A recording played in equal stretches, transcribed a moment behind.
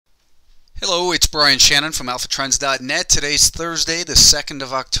Hello, it's Brian Shannon from AlphaTrends.net. Today's Thursday, the 2nd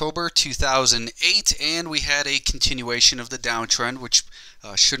of October, 2008, and we had a continuation of the downtrend, which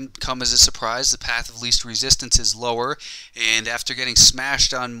shouldn't come as a surprise. The path of least resistance is lower, and after getting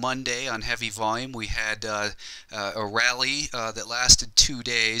smashed on Monday on heavy volume, we had a rally that lasted 2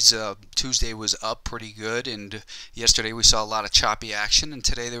 days. Tuesday was up pretty good, and yesterday we saw a lot of choppy action, and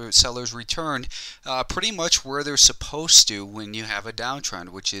today the sellers returned pretty much where they're supposed to when you have a downtrend,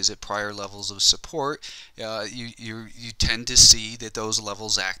 which is at prior levels of support. You tend to see that those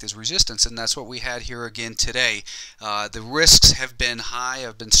levels act as resistance, and that's what we had here again today. The risks have been high.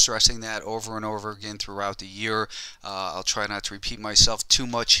 I've been stressing that over and over again throughout the year. I'll try not to repeat myself too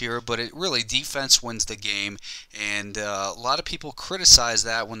much here, but it really, defense wins the game, and a lot of people criticize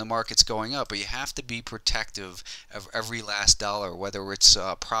that when the market's going up, but you have to be protective of every last dollar, whether it's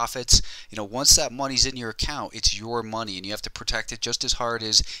profits. Once that money's in your account, it's your money, and you have to protect it just as hard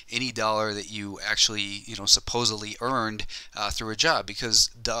as any dollar that you actually supposedly earned through a job, because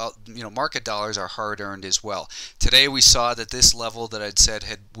market dollars are hard earned as well. Today we saw that this level that I'd said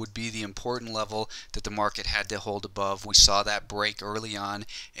would be the important level that the market had to hold above. We saw that break early on,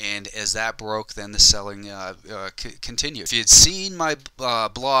 and as that broke, then the selling continued. If you had seen my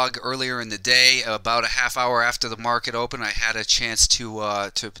blog earlier in the day, about a half hour after the market opened, I had a chance to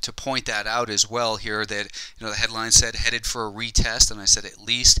point that out as well here, that the headline said headed for a retest, and I said at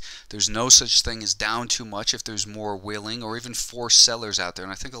least there's no such thing as down too much if there's more willing or even forced sellers out there.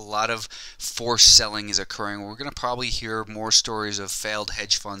 And I think a lot of forced selling is occurring. We're going to probably hear more stories of failed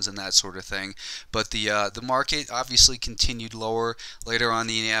hedge funds and that sort of thing. But the market obviously continued lower. Later on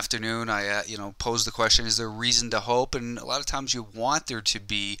in the afternoon, I posed the question, is there reason to hope? And a lot of times you want there to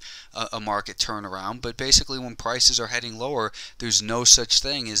be a market turnaround, but basically when prices are heading lower, there's no such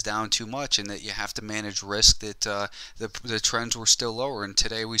thing as down too much, and that you have to manage risk that the trends were still lower. And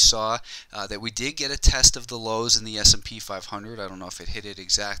today we saw that we did get a test of the lows in the S&P 500. I don't know if it hit it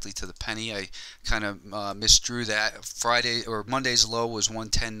exactly to the penny. I kind of misdrew that. Friday or Monday's low was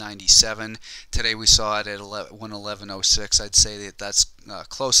 110.97. Today we saw it at 111.06. I'd say that that's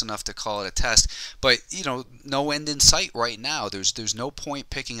close enough to call it a test, but no end in sight right now. There's no point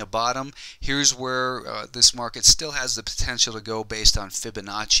picking a bottom. Here's where this market still has the potential to go based on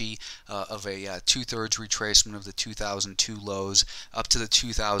Fibonacci of a 2/3 retracement of the 2002 lows up to the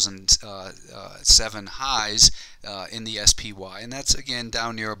 2007 highs in the SPY, and that's again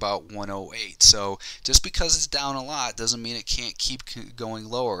down near about 108. So just because it's down a lot doesn't mean it can't keep going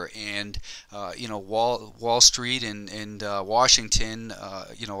lower. And Wall Street and Washington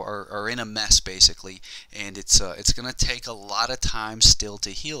are in a mess basically, and it's going to take a lot of time still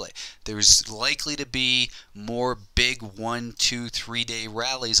to heal it. There's likely to be more big 1, 2, 3 day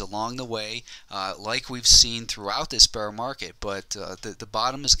rallies along the way, like we've seen throughout this bear market, but the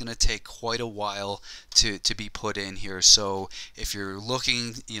bottom is going to take quite a while to be put in here. So if you're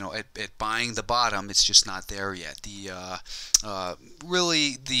looking at buying the bottom, it's just not there yet. The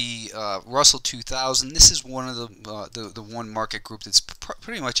Russell 2000, this is one of the one market group that's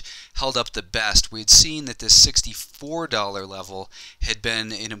pretty much held up the best. We had seen that this $64 level had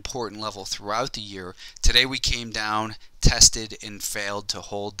been an important level throughout the year. Today we came down, tested, and failed to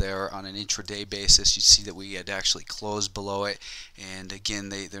hold there on an intraday basis. You see that we had actually closed below it, and again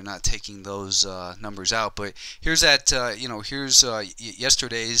they're not taking those numbers out. But here's that here's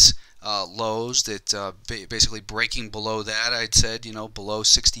yesterday's lows that basically breaking below that. I'd said below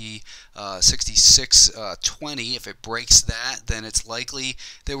 66.20. If it breaks that, then it's likely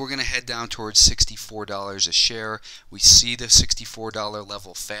that we're going to head down towards $64 a share. We see the $64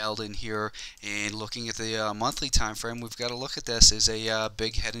 level failed in here, and looking at the monthly time frame, we've got to look at this as a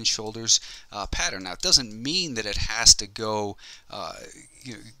big head and shoulders pattern. Now it doesn't mean that it has to go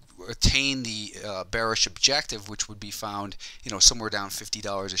attain the bearish objective, which would be found somewhere down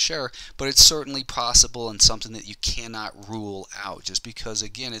 $50 a share, but it's certainly possible and something that you cannot rule out. Just because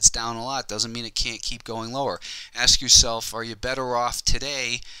again it's down a lot doesn't mean it can't keep going lower. Ask yourself, are you better off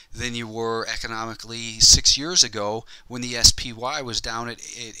today than you were economically 6 years ago when the SPY was down at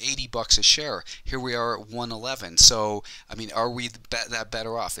 $80 a share? Here we are at 111. So I mean, are we that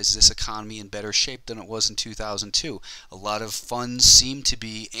better off? Is this economy in better shape than it was in 2002? A lot of funds seem to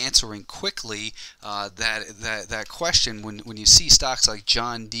be answering quickly that question when you see stocks like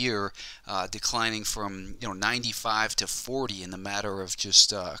John Deere declining from 95 to 40 in the matter of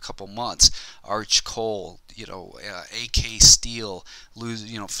just a couple months. Arch Coal, AK Steel lose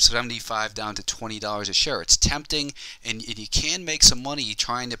 75 down to $20 a share. It's tempting, and you can make some money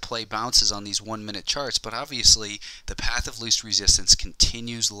trying to play bounces on these 1-minute charts, but obviously the path of least resistance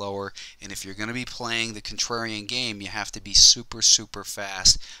continues lower, and if you're going to be playing the contrarian game, you have to be super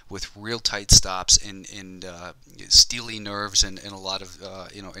fast with real tight stops and steely nerves and a lot of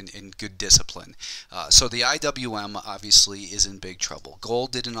and good discipline. So the IWM obviously is in big trouble.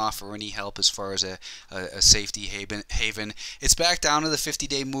 Gold didn't offer any help as far as a safety haven. It's back down to the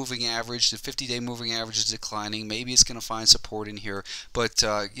 50-day moving average. The 50-day moving average is declining. Maybe it's going to find support in here, but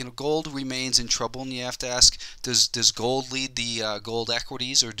gold remains in trouble, and you have to ask: Does gold lead the gold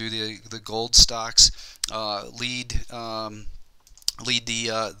equities, or do the gold stocks lead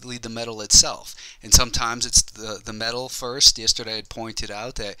the metal itself? And sometimes it's the metal first. Yesterday I had pointed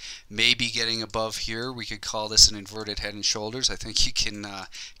out that maybe getting above here, we could call this an inverted head and shoulders. I think you can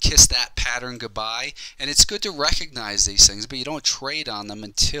kiss that pattern goodbye, and it's good to recognize these things, but you don't trade on them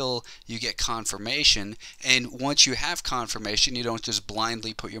until you get confirmation. And once you have confirmation, you don't just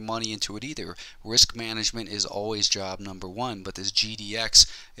blindly put your money into it either. Risk management is always job number one. But this GDX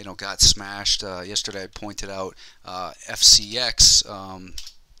got smashed. Yesterday I pointed out FCX,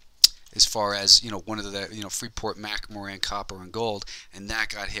 as far as one of the Freeport, McMoran, copper, and gold, and that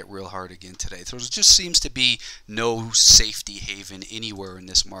got hit real hard again today. So there just seems to be no safety haven anywhere in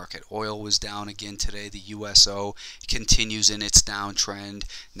this market. Oil was down again today. The USO continues in its downtrend.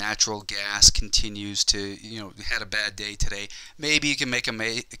 Natural gas continues to had a bad day today. Maybe you can make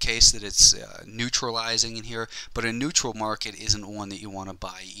a case that it's neutralizing in here, but a neutral market isn't one that you want to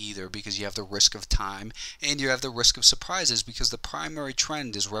buy either, because you have the risk of time and you have the risk of surprises, because the primary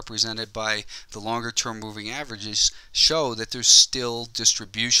trend is represented by the longer term moving averages show that there's still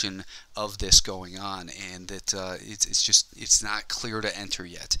distribution of this going on, and that it's not clear to enter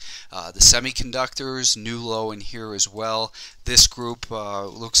yet. The semiconductors, new low in here as well. This group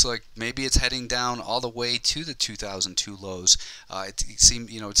looks like maybe it's heading down all the way to the 2002 lows. It seems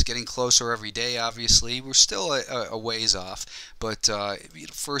it's getting closer every day. Obviously, we're still a ways off, but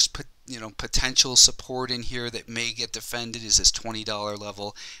first potential support in here that may get defended is this $20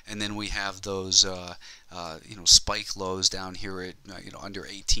 level, and then we have those spike lows down here at under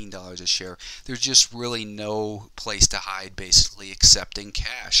 $18 a share. There's just really no place to hide basically except in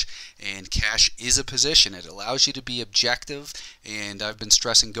cash, and cash is a position. It allows you to be objective, and I've been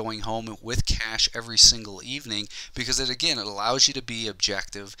stressing going home with cash every single evening, because it allows you to be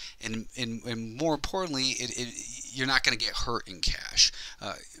objective, and more importantly, you're not going to get hurt in cash.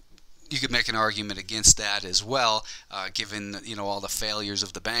 You could make an argument against that as well, given all the failures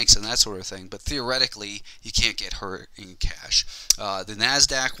of the banks and that sort of thing. But theoretically, you can't get hurt in cash. The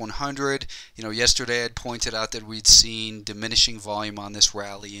Nasdaq 100. Yesterday I had pointed out that we'd seen diminishing volume on this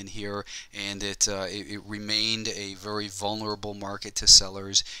rally in here, and it remained a very vulnerable market to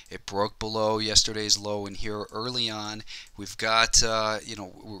sellers. It broke below yesterday's low in here early on. We've got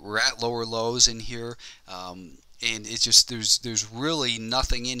we're at lower lows in here. And it's just there's really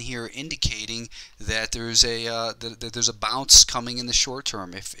nothing in here indicating that there's a bounce coming in the short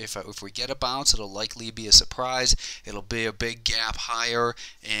term. If we get a bounce, it'll likely be a surprise. It'll be a big gap higher,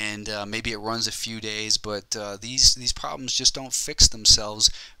 and maybe it runs a few days. But these problems just don't fix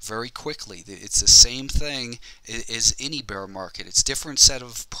themselves very quickly. It's the same thing as any bear market. It's a different set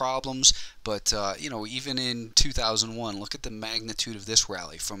of problems. But even in 2001, look at the magnitude of this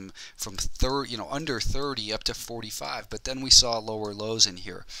rally from under 30 up to 45. But then we saw lower lows in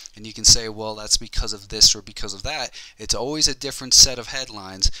here, and you can say, well, that's because of this or because of that. It's always a different set of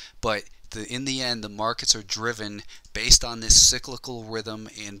headlines, but in the end, the markets are driven based on this cyclical rhythm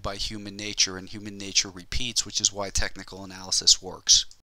and by human nature, and human nature repeats, which is why technical analysis works.